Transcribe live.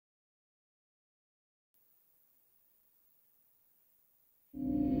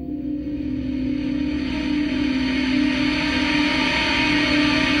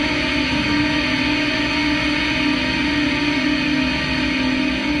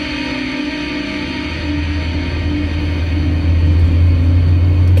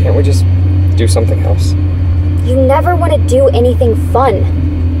do something else. You never want to do anything fun.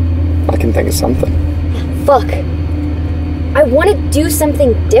 I can think of something. Fuck. I want to do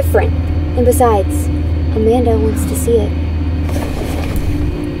something different. And besides, Amanda wants to see it.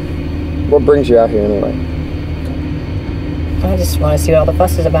 What brings you out here anyway? I just want to see what all the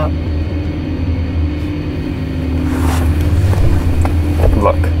fuss is about.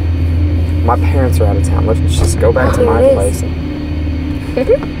 Look, my parents are out of town. Let's just go back to my place.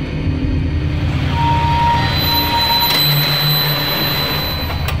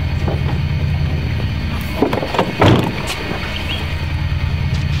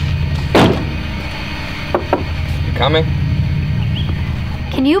 You coming?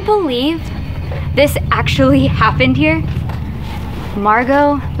 Can you believe this actually happened here?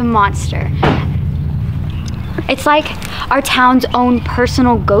 Margot the Monster. It's like our town's own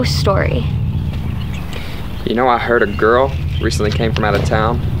personal ghost story. You know, I heard a girl recently came from out of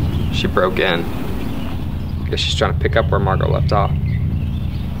town. She broke in. I guess she's trying to pick up where Margot left off.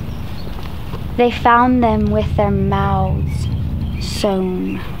 They found them with their mouths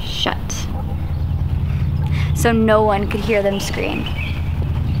sewn shut, so no one could hear them scream.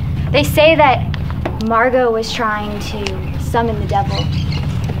 They say that Margot was trying to summon the devil.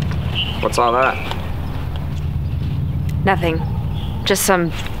 What's all that? Nothing. Just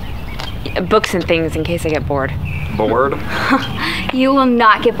some books and things in case I get bored. Bored? You will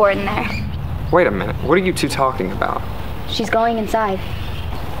not get bored in there. Wait a minute. What are you two talking about? She's going inside.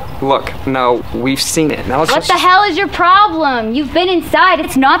 Look, no, we've seen it. Now let's What the hell is your problem? You've been inside.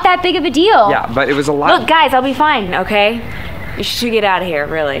 It's not that big of a deal. Yeah, but it was a lot. Look, guys, I'll be fine, okay? You should get out of here,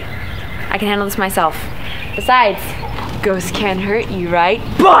 really. I can handle this myself. Besides, ghosts can't hurt you, right?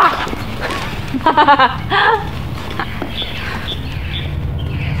 Bah!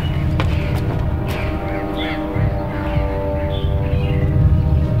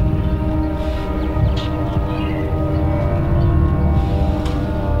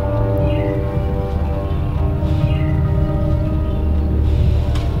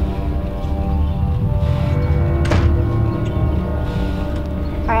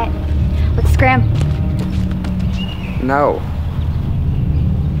 Scram. No.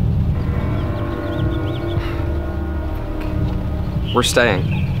 We're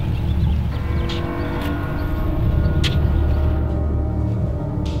staying.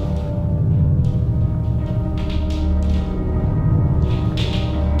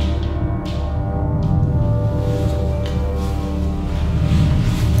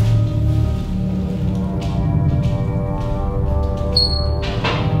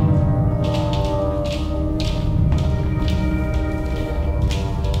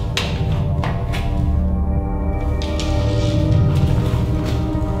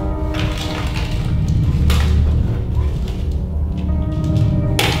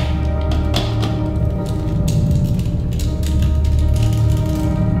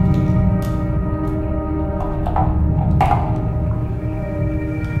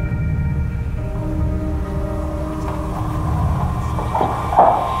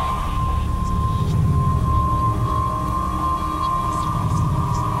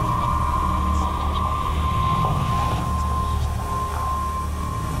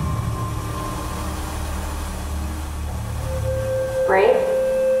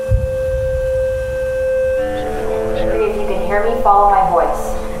 Follow my voice.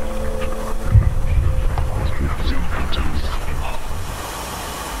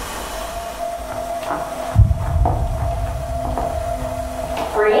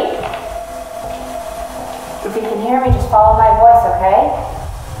 Bree? If you can hear me, just follow my voice, okay?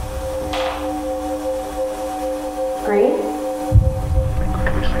 Bree?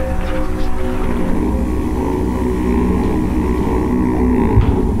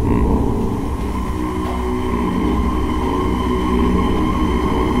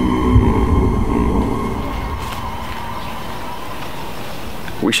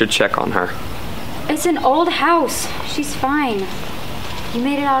 We should check on her. It's an old house. She's fine. You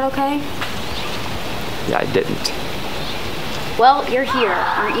made it out okay? Yeah, I didn't. Well, you're here,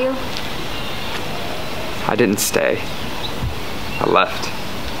 aren't you? I didn't stay. I left.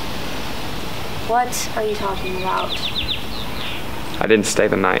 What are you talking about? I didn't stay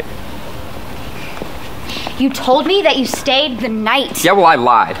the night. You told me that you stayed the night. Yeah, well, I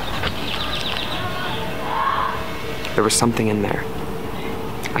lied. There was something in there.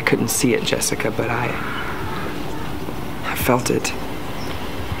 I couldn't see it, Jessica, but I felt it.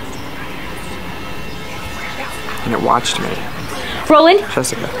 And it watched me. Roland?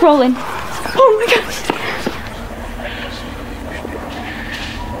 Jessica. Roland. Oh my God.